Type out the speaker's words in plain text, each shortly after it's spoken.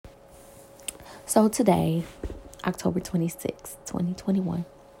So today, October 26th, 2021,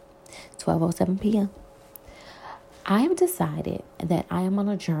 12:07 p.m., I have decided that I am on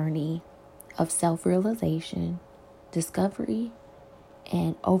a journey of self-realization, discovery,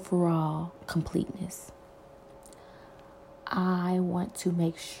 and overall completeness. I want to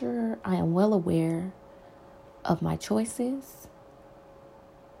make sure I am well aware of my choices,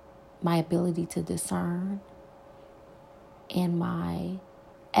 my ability to discern, and my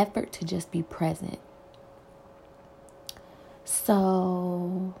effort to just be present.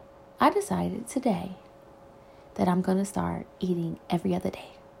 So I decided today that I'm going to start eating every other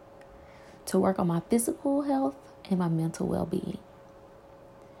day to work on my physical health and my mental well-being.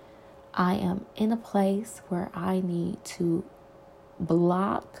 I am in a place where I need to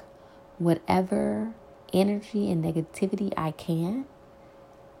block whatever energy and negativity I can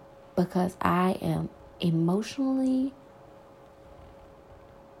because I am emotionally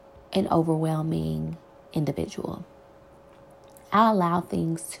an overwhelming individual. I allow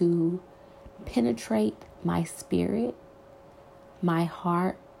things to penetrate my spirit, my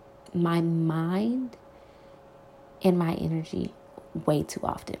heart, my mind, and my energy way too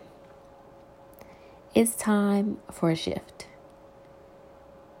often. It's time for a shift.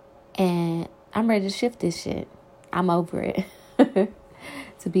 And I'm ready to shift this shit. I'm over it.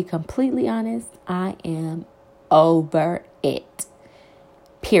 To be completely honest, I am over it.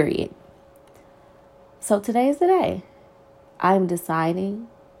 Period. So today's the day. I'm deciding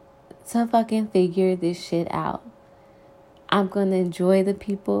to fucking figure this shit out. I'm going to enjoy the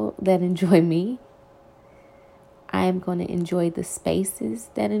people that enjoy me. I am going to enjoy the spaces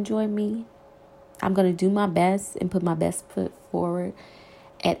that enjoy me. I'm going to do my best and put my best foot forward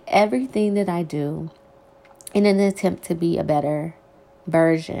at everything that I do in an attempt to be a better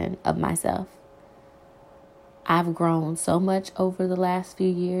version of myself. I've grown so much over the last few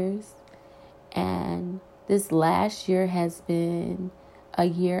years, and this last year has been a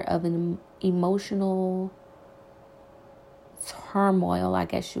year of an emotional turmoil, I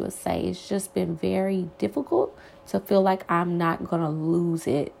guess you would say. It's just been very difficult to feel like I'm not going to lose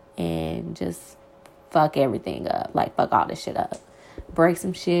it and just fuck everything up. Like, fuck all this shit up. Break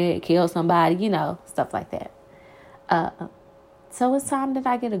some shit, kill somebody, stuff like that. So it's time that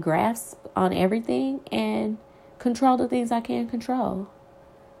I get a grasp on everything and control the things I can control.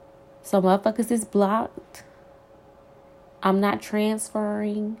 So motherfuckers is blocked. I'm not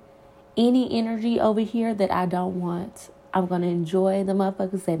transferring any energy over here that I don't want. I'm going to enjoy the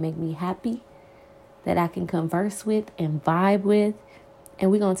motherfuckers that make me happy, that I can converse with and vibe with.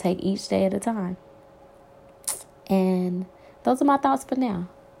 And we're going to take each day at a time. And those are my thoughts for now.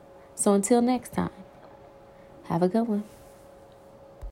 So until next time, have a good one.